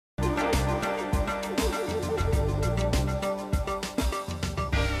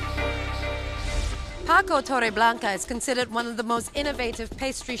Paco Torreblanco is considered one of the most innovative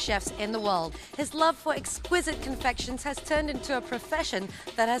pastry chefs in the world. His love for exquisite confections has turned into a profession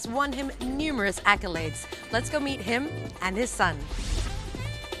that has won him numerous accolades. Let's go meet him and his son.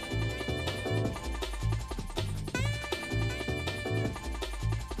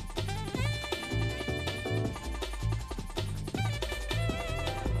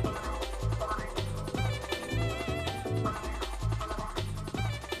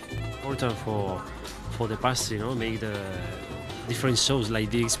 Important for the pastry, make the different shows like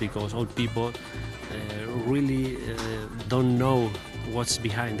this, because all people really don't know what's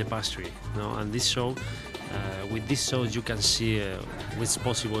behind the pastry, and this show, with this show you can see what's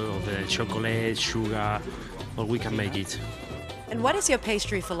possible of the chocolate, sugar, or we can make it. And what is your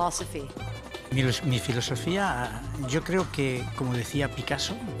pastry philosophy? Mi filosofía, yo creo que, como decía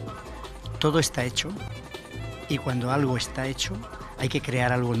Picasso, todo está hecho, y cuando algo está hecho, hay que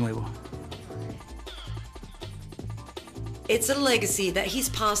crear algo nuevo. It's a legacy that he's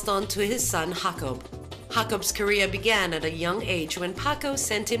passed on to his son, Jacob. Jacob's career began at a young age when Paco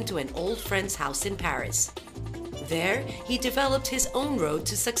sent him to an old friend's house in Paris. There, he developed his own road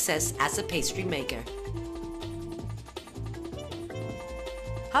to success as a pastry maker.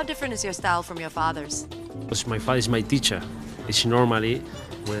 How different is your style from your father's? Because my father is my teacher. It's normally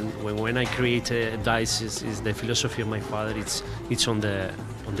when I create a dice, is the philosophy of my father. It's on the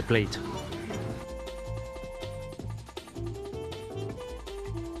plate.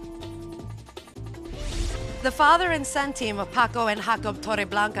 The father and son team of Paco and Jacob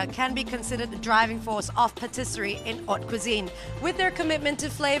Torreblanco can be considered the driving force of patisserie in haute cuisine. With their commitment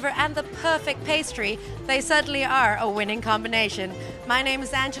to flavor and the perfect pastry, they certainly are a winning combination. My name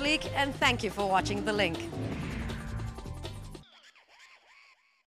is Angelique, and thank you for watching The Link.